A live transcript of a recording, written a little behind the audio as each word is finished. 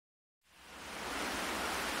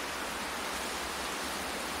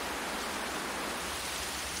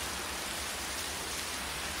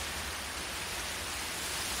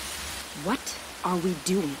What are we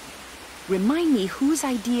doing? Remind me, whose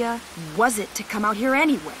idea was it to come out here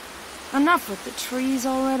anyway? Enough with the trees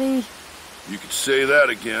already. You could say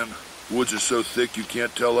that again. Woods are so thick you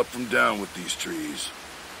can't tell up from down with these trees.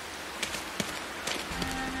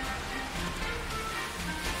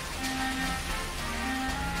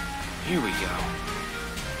 Here we go.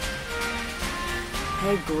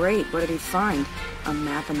 Hey, great. What did he find? A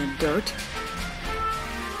map in the dirt?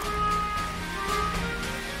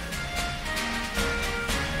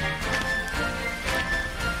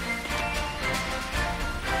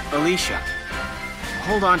 Alicia,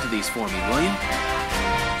 hold on to these for me, will you?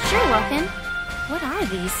 Sure, Welkin. What are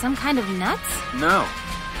these, some kind of nuts? No.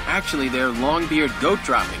 Actually, they're long-beard goat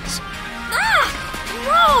droppings. Ah!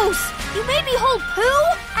 Gross! You made me hold poo?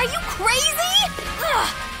 Are you crazy? Ugh!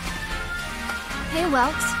 Hey,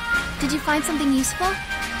 Welks. Did you find something useful?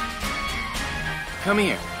 Come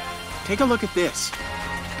here. Take a look at this.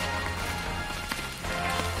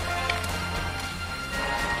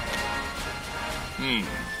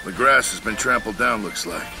 The grass has been trampled down, looks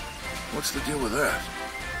like. What's the deal with that?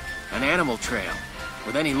 An animal trail.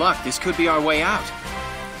 With any luck, this could be our way out.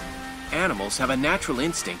 Animals have a natural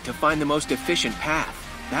instinct to find the most efficient path.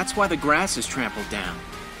 That's why the grass is trampled down.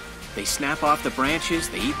 They snap off the branches,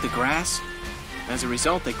 they eat the grass. As a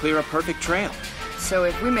result, they clear a perfect trail. So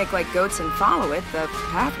if we make like goats and follow it, the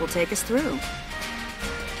path will take us through.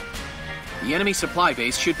 The enemy supply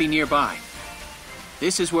base should be nearby.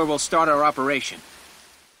 This is where we'll start our operation.